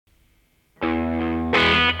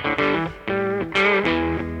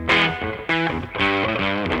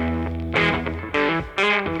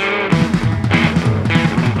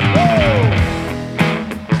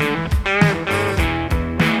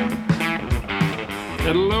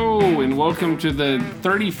Hello, and welcome to the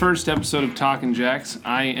 31st episode of Talkin' Jacks.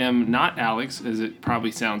 I am not Alex, as it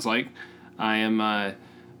probably sounds like. I am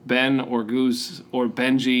Ben or Goose or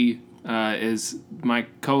Benji is my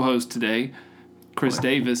co-host today. Chris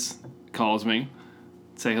Davis calls me.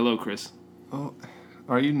 Say hello, Chris. Oh,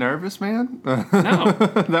 are you nervous, man? No.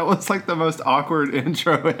 That was like the most awkward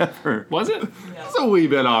intro ever. Was it? It's a wee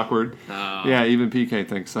bit awkward. Yeah, even PK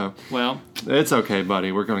thinks so. Well, it's okay,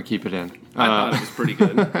 buddy. We're going to keep it in. I thought it was pretty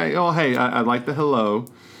good. Hey, I like the hello.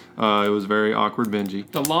 It was very awkward, Benji.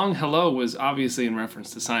 The long hello was obviously in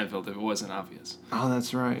reference to Seinfeld if it wasn't obvious. Oh,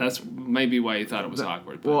 that's right. That's maybe why you thought it was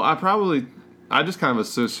awkward. But. Well, I just kind of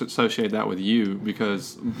associate that with you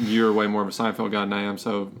because you're way more of a Seinfeld guy than I am,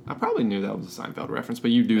 so I probably knew that was a Seinfeld reference,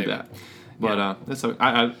 but you do maybe. That. But that's okay.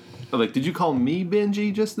 I did you call me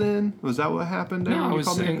Benji just then? Was that what happened there when you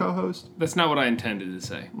called me a co-host? That's not what I intended to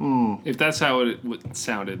say. If that's how it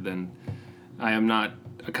sounded, then I am not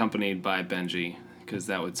accompanied by Benji, because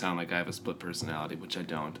that would sound like I have a split personality, which I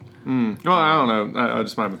don't. Well, I don't know. I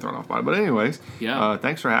just might have been thrown off by it. But anyways,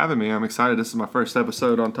 thanks for having me. I'm excited. This is my first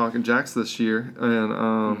episode on Talkin' Jacks this year,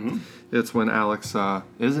 and it's when Alex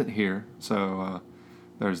isn't here. So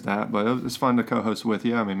there's that. But it's fun to co-host with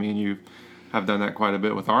you. I mean, me and you have done that quite a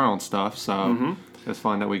bit with our own stuff, so it's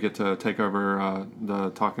fun that we get to take over the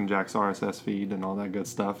Talkin' Jacks RSS feed and all that good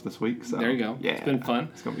stuff this week. So there you go. Yeah, it's been fun.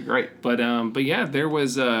 It's gonna be great. But yeah, there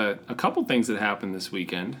was a couple things that happened this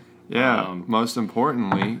weekend. Yeah, most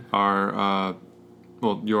importantly, our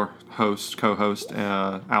your co-host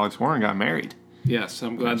Alex Warren got married. Yes,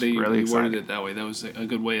 I'm glad that you worded it that way. That was a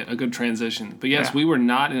good transition. But yes, we were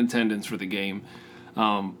not in attendance for the game.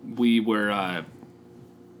 We were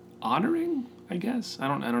honoring, I guess. I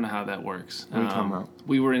don't know how that works. What are you talking about?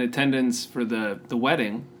 We were in attendance for the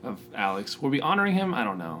wedding of Alex. Were we honoring him? I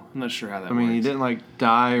don't know. I'm not sure how that works. I mean, he didn't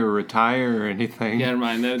die or retire or anything. Yeah, never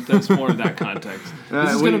mind. That's more of that context.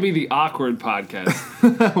 This is going to be the awkward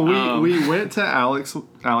podcast. We went to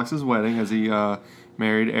Alex's wedding as he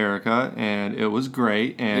married Erica, and it was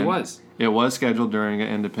great. And it was scheduled during an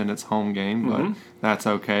Independence home game, but that's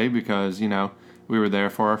okay because we were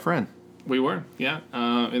there for our friend. We were, yeah.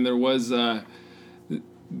 And there was an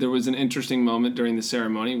interesting moment during the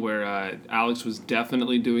ceremony where Alex was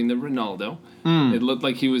definitely doing the Ronaldo. It looked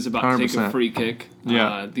like he was about 100%. To take a free kick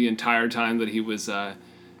the entire time that he was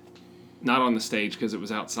not on the stage because it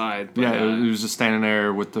was outside. But, he was just standing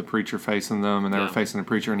there with the preacher facing them, and they were facing the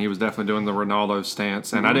preacher, and he was definitely doing the Ronaldo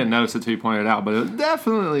stance. And I didn't notice it until you pointed it out, but it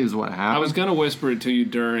definitely is what happened. I was going to whisper it to you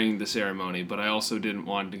during the ceremony, but I also didn't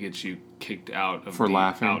want to get you kicked out of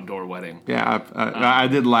laughing. Outdoor wedding. Yeah, I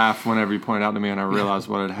did laugh whenever you pointed out to me, and I realized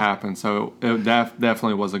what had happened. So it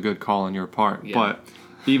definitely was a good call on your part. Yeah. But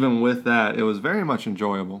even with that, it was very much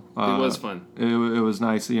enjoyable. It was fun. It was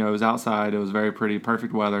nice. It was outside. It was very pretty,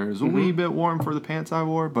 perfect weather. It was a wee bit warm for the pants I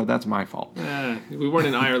wore, but that's my fault. We weren't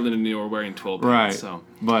in Ireland and you were wearing 12 pants. Right. So.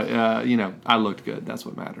 But, I looked good. That's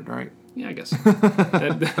what mattered, right? Yeah, I guess.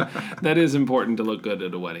 that is important to look good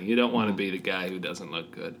at a wedding. You don't want to be the guy who doesn't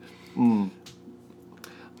look good.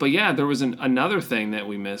 But yeah, there was another thing that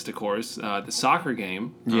we missed, of course, the soccer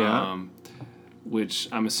game. Yeah. Which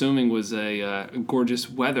I'm assuming was a gorgeous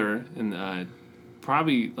weather and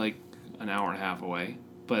probably like an hour and a half away.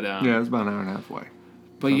 But yeah, it was about an hour and a half away.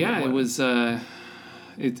 But yeah, it was.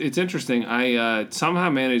 It's interesting. I somehow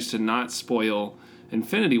managed to not spoil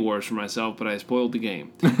Infinity Wars for myself, but I spoiled the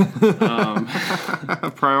game.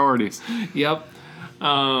 Priorities. Yep.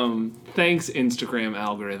 Thanks, Instagram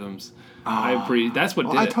algorithms. That's what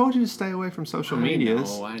did I told you to stay away from social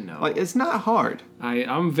medias. I know. It's not hard.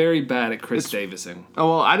 I'm very bad at Chris Davising. Oh,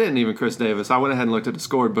 well, I didn't even Chris Davis. I went ahead and looked at the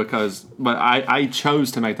score but I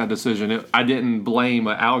chose to make that decision. I didn't blame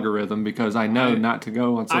an algorithm because I know not to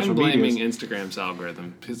go on social media. I'm blaming Instagram's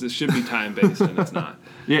algorithm because it should be time-based and it's not.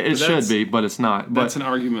 Yeah, it should be, but it's not. That's an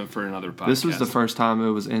argument for another podcast. This was the first time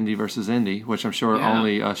it was Indy versus Indy, which I'm sure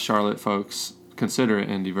only Charlotte folks consider it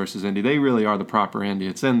Indy versus Indy. They really are the proper Indy.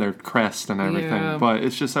 It's in their crest and everything, but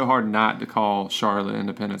it's just so hard not to call Charlotte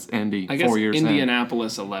Independence Indy. I guess 4 years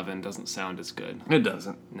Indianapolis 11 doesn't sound as good. It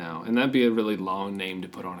doesn't. No, and that'd be a really long name to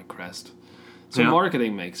put on a crest. So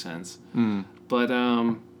marketing makes sense. But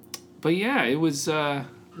yeah, it was.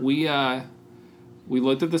 We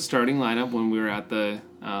looked at the starting lineup when we were at the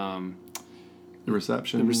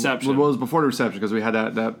reception. The reception. Well, it was before the reception because we had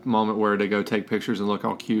that moment where they go take pictures and look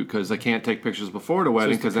all cute because they can't take pictures before the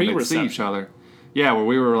wedding because then they see each other. Yeah, where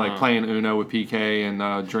we were playing Uno with PK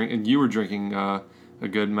and drink, and you were drinking a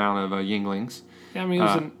good amount of Yinglings. Yeah, I mean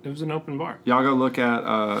it was an open bar. Y'all go look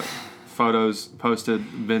at photos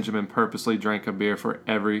posted. Benjamin purposely drank a beer for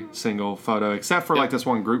every single photo, except for like this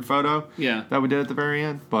one group photo that we did at the very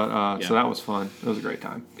end. But so that was fun. It was a great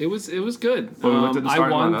time. It was good. Well, we looked at the I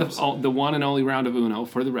won the one and only round of Uno,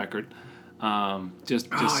 for the record. Just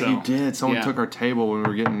so. You did. Someone took our table when we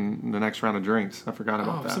were getting the next round of drinks. I forgot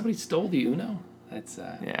about that. Somebody stole the Uno? That's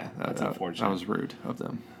unfortunate. That was rude of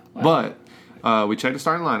them. Wow. But we checked the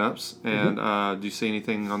starting lineups, and do you see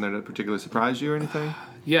anything on there that particularly surprised you or anything?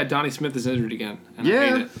 Yeah, Donnie Smith is injured again. And I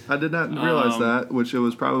hate it. I did not realize that, which it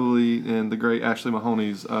was probably in the great Ashley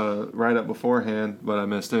Mahoney's write-up beforehand, but I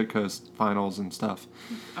missed it because finals and stuff.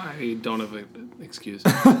 I don't have an excuse.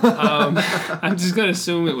 I'm just going to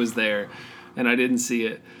assume it was there, and I didn't see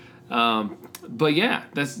it. But yeah,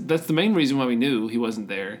 that's the main reason why we knew he wasn't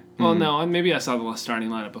there. Well, no, maybe I saw the starting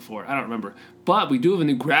lineup before. I don't remember. But we do have a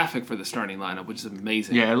new graphic for the starting lineup, which is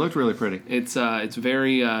amazing. Yeah, it looked really pretty. It's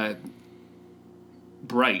very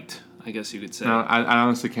bright, I guess you could say. No, I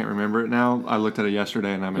honestly can't remember it now. I looked at it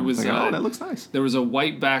yesterday, and I remember thinking, that looks nice. There was a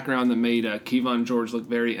white background that made Kevon George look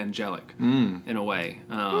very angelic in a way.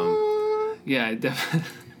 Yeah, it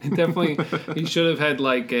definitely he should have had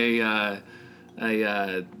like that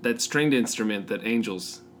stringed instrument that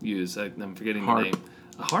angels use. I'm forgetting the name.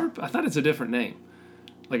 A harp? I thought it's a different name.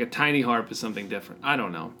 Like a tiny harp is something different. I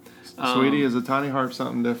don't know. Sweetie, is a tiny harp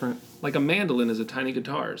something different? Like a mandolin is a tiny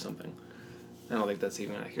guitar or something. I don't think that's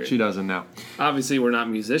even accurate. She doesn't know. Obviously, we're not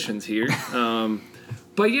musicians here.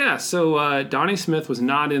 But yeah, so Donnie Smith was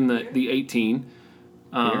not in the 18.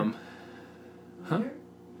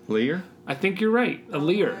 Lear? I think you're right. A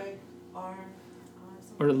Lear.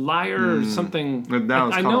 Or a liar or something.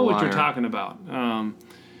 I know what you're talking about.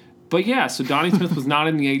 But yeah, so Donnie Smith was not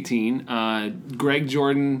in the 18. Greg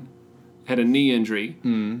Jordan had a knee injury.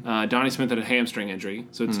 Donnie Smith had a hamstring injury.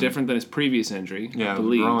 So it's different than his previous injury, I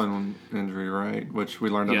believe. Growing injury, right? Which we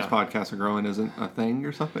learned on this podcast, a growing isn't a thing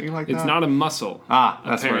or something like that. It's not a muscle.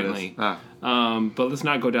 That's apparently. what it is. But let's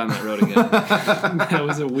not go down that road again. That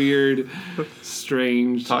was a weird,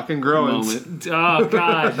 strange talking growings moment. Oh,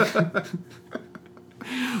 God.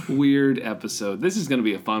 Weird episode. This is going to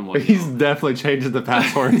be a fun one. He's definitely changing the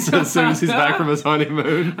passwords as soon as he's back from his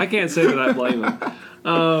honeymoon. I can't say that I blame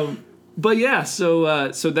him. But yeah, so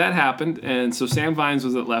that happened, and so Sam Vines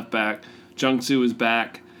was at left back. Jung-Soo was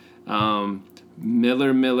back.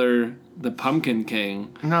 Miller, the Pumpkin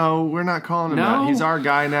King. No, we're not calling him that. He's our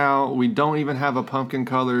guy now. We don't even have a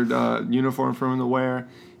pumpkin-colored uniform for him to wear.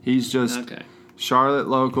 He's just Charlotte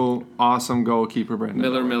local, awesome goalkeeper,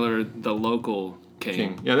 Brendan. Miller, the local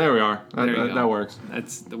King. Yeah, there we are. That works.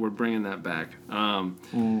 We're bringing that back.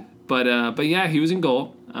 But yeah, he was in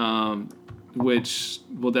goal, which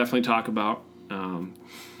we'll definitely talk about.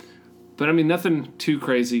 But I mean, nothing too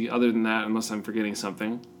crazy other than that, unless I'm forgetting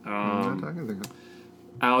something.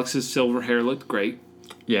 Alex's silver hair looked great.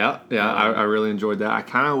 Yeah, I really enjoyed that. I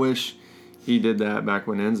kind of wish he did that back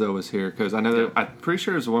when Enzo was here, because I know that I'm pretty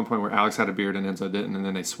sure there was one point where Alex had a beard and Enzo didn't, and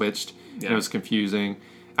then they switched. And it was confusing.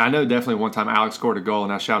 I know definitely one time Alex scored a goal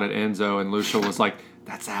and I shouted Enzo and Lucia was like,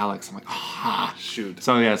 "That's Alex." I'm like, shoot.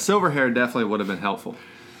 So yeah, silver hair definitely would have been helpful.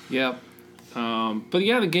 Yep. But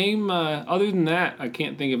yeah, the game, other than that, I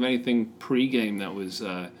can't think of anything pre-game that was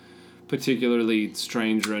particularly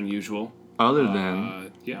strange or unusual. Other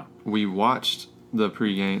than we watched the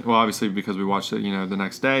pre-game. Well, obviously because we watched it, the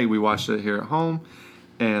next day. We watched it here at home.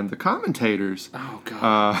 And the commentators. Oh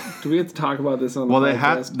God! Do we have to talk about this on the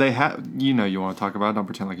podcast? They had. You want to talk about it. Don't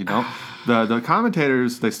pretend like you don't. The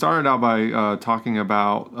commentators, they started out by talking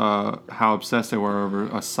about how obsessed they were over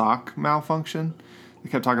a sock malfunction.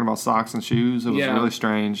 They kept talking about socks and shoes. It was really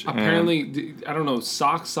strange. Apparently, I don't know,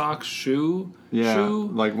 sock, shoe. Yeah,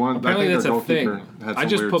 shoe? like one. Apparently, that's a thing. I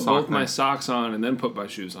just put both my socks on and then put my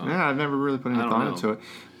shoes on. Yeah, I've never really put any thought into it.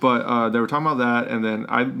 But they were talking about that, and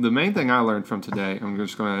then the main thing I learned from today, I'm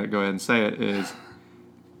just going to go ahead and say it, is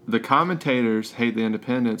the commentators hate the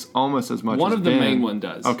Independents almost as much as Ben. One of the main one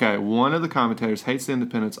does. Okay, one of the commentators hates the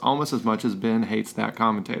Independents almost as much as Ben hates that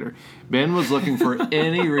commentator. Ben was looking for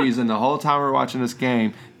any reason the whole time we were watching this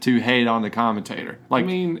game to hate on the commentator. At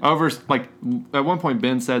one point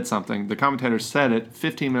Ben said something, the commentator said it,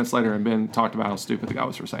 15 minutes later, and Ben talked about how stupid the guy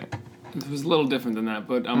was for saying it. It was a little different than that,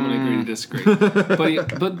 but I'm going to agree to disagree.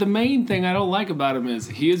 But the main thing I don't like about him is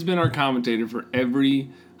he has been our commentator for every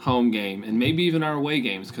home game, and maybe even our away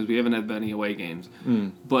games, because we haven't had many away games.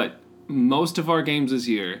 But most of our games this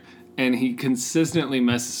year, and he consistently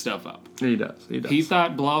messes stuff up. He does. He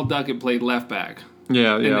thought Bilal Duckett played left back in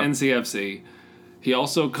NCFC. He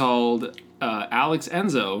also called Alex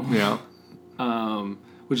Enzo. Yeah.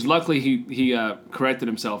 Which luckily he corrected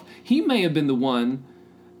himself. He may have been the one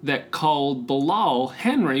that called Bilal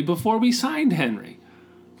Henry before we signed Henry.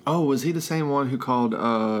 Oh, was he the same one who called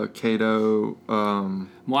Cato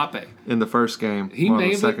Mwape in the first game? He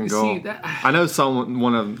may the second goal. That, I know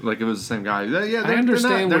one of it was the same guy. Yeah, I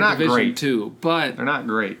understand they're not Division great. 2, but They're not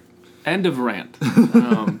great. End of rant.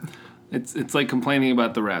 It's like complaining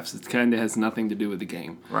about the refs. It kind of has nothing to do with the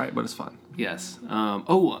game. Right, but it's fun. Yes.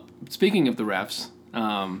 Speaking of the refs.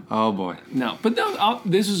 Oh boy. No, but no.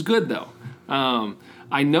 This was good though.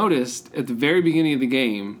 I noticed at the very beginning of the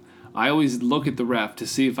game, I always look at the ref to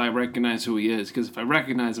see if I recognize who he is, because if I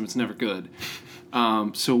recognize him, it's never good.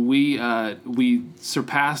 So we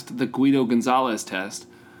surpassed the Guido Gonzalez test.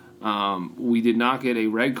 We did not get a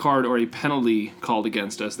red card or a penalty called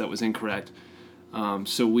against us. That was incorrect.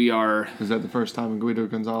 So we are... Is that the first time in Guido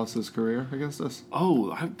Gonzalez's career against us?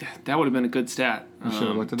 That would have been a good stat. You should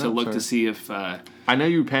have looked it up, to look sir. to see if... I know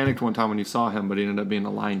you panicked one time when you saw him, but he ended up being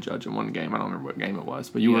a line judge in one game. I don't remember what game it was,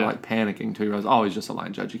 but you were like panicking too. I was always just a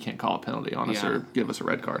line judge. You can't call a penalty on us or give us a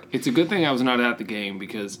red card. It's a good thing I was not at the game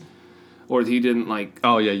because... Or he didn't like...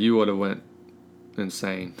 Oh, yeah, you would have went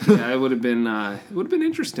insane. Yeah, it would have been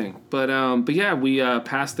interesting. But yeah, we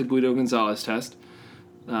passed the Guido Gonzalez test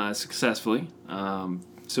successfully.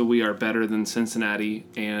 So we are better than Cincinnati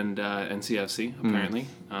and NCFC apparently,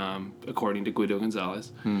 according to Guido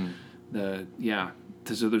Gonzalez.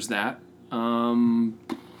 So there's that.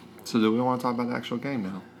 So do we want to talk about the actual game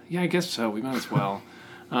now? Yeah, I guess so. We might as well.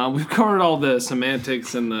 We've covered all the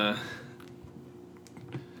semantics and the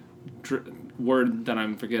word that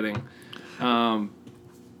I'm forgetting.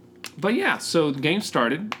 But yeah, so the game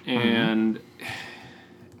started, and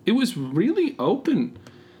it was really open.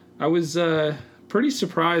 I was pretty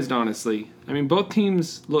surprised, honestly. I mean, both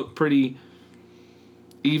teams looked pretty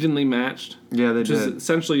evenly matched. Yeah, they which did. Is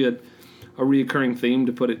essentially a reoccurring theme,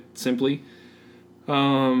 to put it simply. Yeah,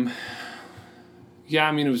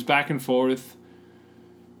 I mean, it was back and forth.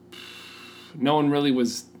 No one really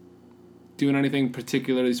was doing anything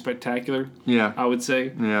particularly spectacular. Yeah, I would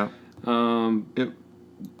say. Yeah.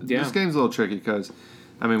 This game's a little tricky because,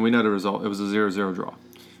 I mean, we know the result. It was a 0-0 draw.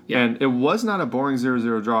 Yeah. And it was not a boring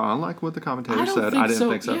 0-0 draw, unlike what the commentator said. I didn't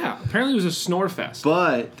think so. Yeah, apparently it was a snore fest.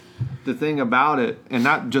 But the thing about it, and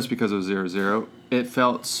not just because it was 0-0, it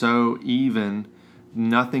felt so even.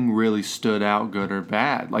 Nothing really stood out good or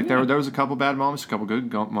bad. Like, there was a couple bad moments, a couple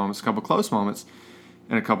good moments, a couple close moments,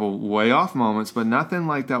 and a couple way off moments, but nothing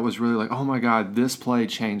like that was really like, oh my God, this play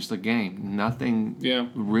changed the game. Nothing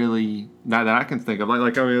really that I can think of.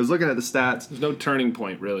 Like I mean, I was looking at the stats. There's no turning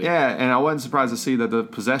point, really. Yeah, and I wasn't surprised to see that the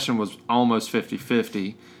possession was almost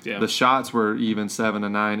 50-50. Yeah. The shots were even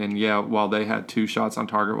 7-9, and while they had 2 shots on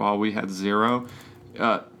target while we had 0,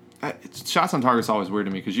 shots on target's always weird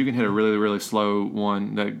to me because you can hit a really, really slow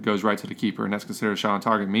one that goes right to the keeper, and that's considered a shot on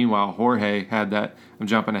target. Meanwhile, Jorge had that, I'm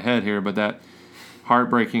jumping ahead here, but that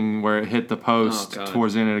heartbreaking where it hit the post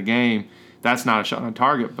towards the end of the game, that's not a shot on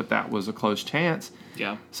target, but that was a close chance.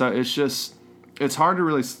 Yeah. So it's hard to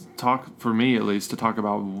really talk, for me at least, to talk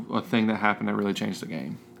about a thing that happened that really changed the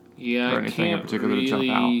game. Yeah, or anything I can't in particular really to jump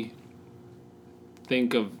out.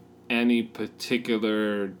 Think of any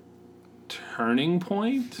particular turning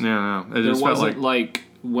point. Yeah, no. There wasn't like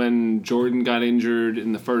when Jordan got injured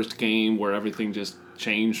in the first game where everything just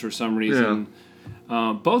changed for some reason.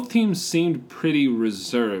 Yeah. Both teams seemed pretty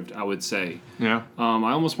reserved, I would say. Yeah.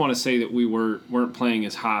 I almost want to say that we weren't playing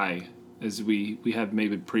as high as we had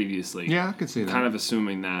maybe previously. Yeah, I could see that. Kind of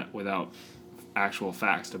assuming that without actual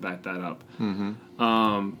facts to back that up.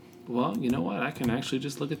 Mm-hmm. Well, you know what? I can actually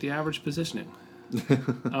just look at the average positioning.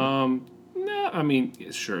 No, I mean,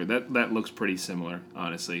 sure, that looks pretty similar,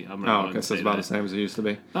 honestly. I'm gonna okay, so it's about the same as it used to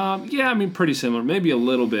be. Yeah, I mean, pretty similar. Maybe a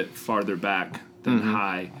little bit farther back than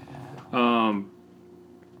high.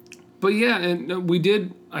 But yeah, and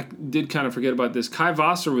I did kind of forget about this. Kai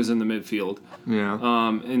Wasser was in the midfield. Yeah.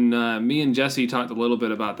 And me and Jesse talked a little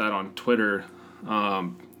bit about that on Twitter.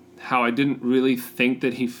 How I didn't really think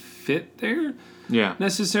that he fit there. Yeah.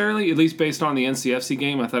 Necessarily, at least based on the NCFC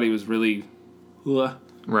game, I thought he was really,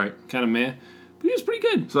 right, kind of meh. But he was pretty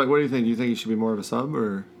good. So, like, what do you think? Do you think he should be more of a sub,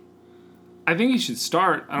 or? I think he should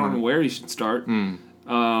start. I don't know where he should start.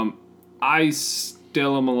 I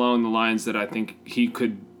still am along the lines that I think he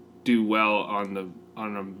could do well on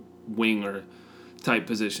a winger type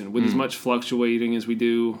position with as much fluctuating as we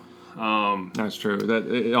do. That's true.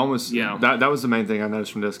 That was the main thing I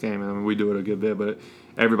noticed from this game. I mean, we do it a good bit, but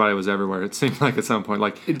everybody was everywhere. It seemed like at some point,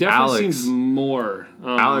 like it definitely seems more.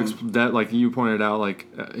 Alex, that like you pointed out,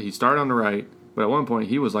 like he started on the right, but at one point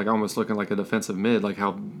he was like almost looking like a defensive mid, like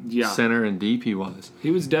how center and deep he was.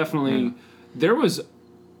 He was definitely.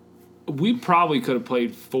 We probably could have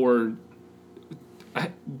played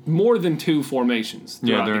more than 2 formations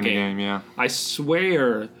throughout during the game. Yeah. I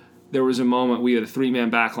swear there was a moment we had a 3-man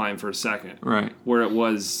back line for a second. Right. Where it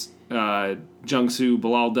was Jung-Soo,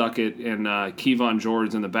 Bilal Duckett, and Kevon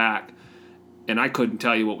George in the back. And I couldn't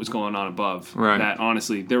tell you what was going on above that,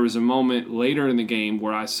 honestly. There was a moment later in the game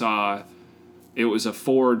where I saw it was a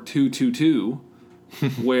 4-2-2-2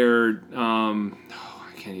 where I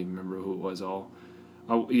can't even remember who it was all.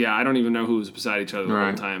 Oh, yeah, I don't even know who was beside each other the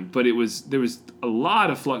whole time. But there was a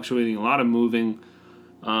lot of fluctuating, a lot of moving,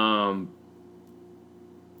 a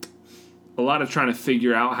lot of trying to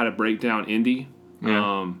figure out how to break down Indy.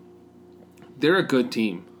 Yeah. They're a good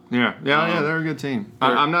team. Yeah, they're a good team.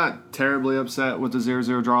 I'm not terribly upset with the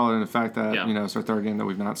 0-0 draw and the fact that, it's our third game that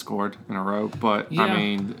we've not scored in a row. But, I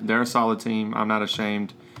mean, they're a solid team. I'm not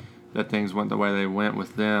ashamed that things went the way they went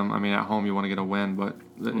with them. I mean, at home you want to get a win, but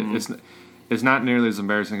it's not nearly as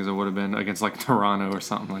embarrassing as it would have been against, like, Toronto or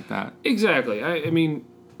something like that. Exactly. I mean,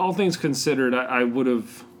 all things considered, I would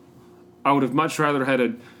have much rather had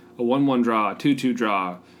a 1-1 draw, a 2-2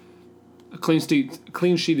 draw. A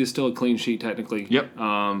clean sheet is still a clean sheet, technically. Yep.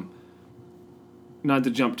 Not to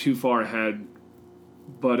jump too far ahead,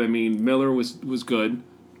 but, I mean, Miller was good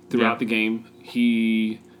throughout the game.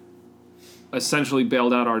 He essentially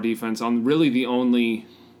bailed out our defense on really the only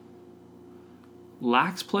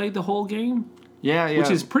lax play the whole game. Yeah. Which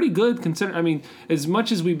is pretty good, considering, I mean, as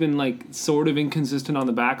much as we've been, like, sort of inconsistent on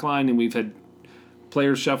the back line and we've had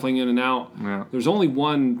players shuffling in and out. Yeah. There's only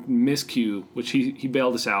one miscue, which he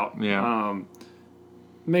bailed us out. Yeah.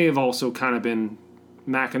 May have also kind of been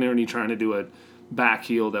McInerney trying to do a back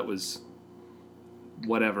heel that was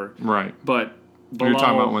whatever. Right. But Bilal, you're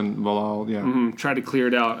talking about when Bilal, tried to clear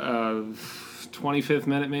it out 25th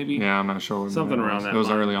minute maybe. Yeah, I'm not sure. Something around that. It was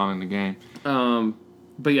line. early on in the game.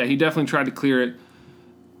 But yeah, he definitely tried to clear it.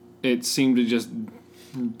 It seemed to just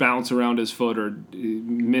bounce around his foot or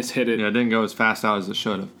mishit it. Yeah, it didn't go as fast out as it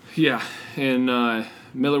should have. Yeah, and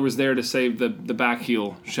Miller was there to save the back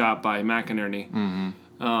heel shot by McInerney.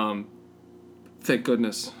 Mm-hmm. Thank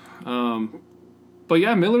goodness. But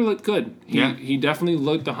yeah, Miller looked good. He definitely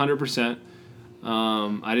looked 100%.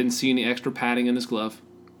 I didn't see any extra padding in his glove.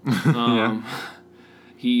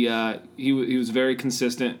 He was very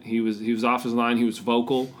consistent. He was off his line. He was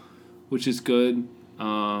vocal, which is good.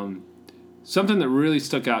 Something that really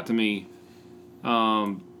stuck out to me,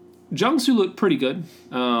 Jung-Soo looked pretty good.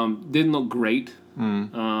 Didn't look great.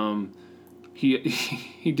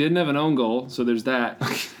 He didn't have an own goal, so there's that.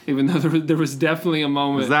 Even though there was definitely a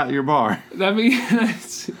moment. Is that your bar? I mean,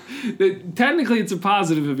 technically it's a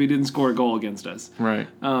positive if he didn't score a goal against us. Right.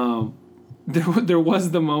 There was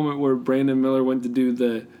the moment where Brandon Miller went to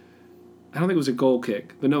do I don't think it was a goal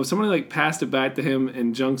kick, but no, somebody like passed it back to him,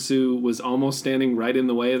 and Jung-Soo was almost standing right in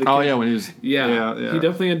the way of the kick. Oh yeah, when he was. Yeah. He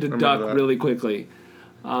definitely had to duck really quickly.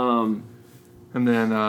 And then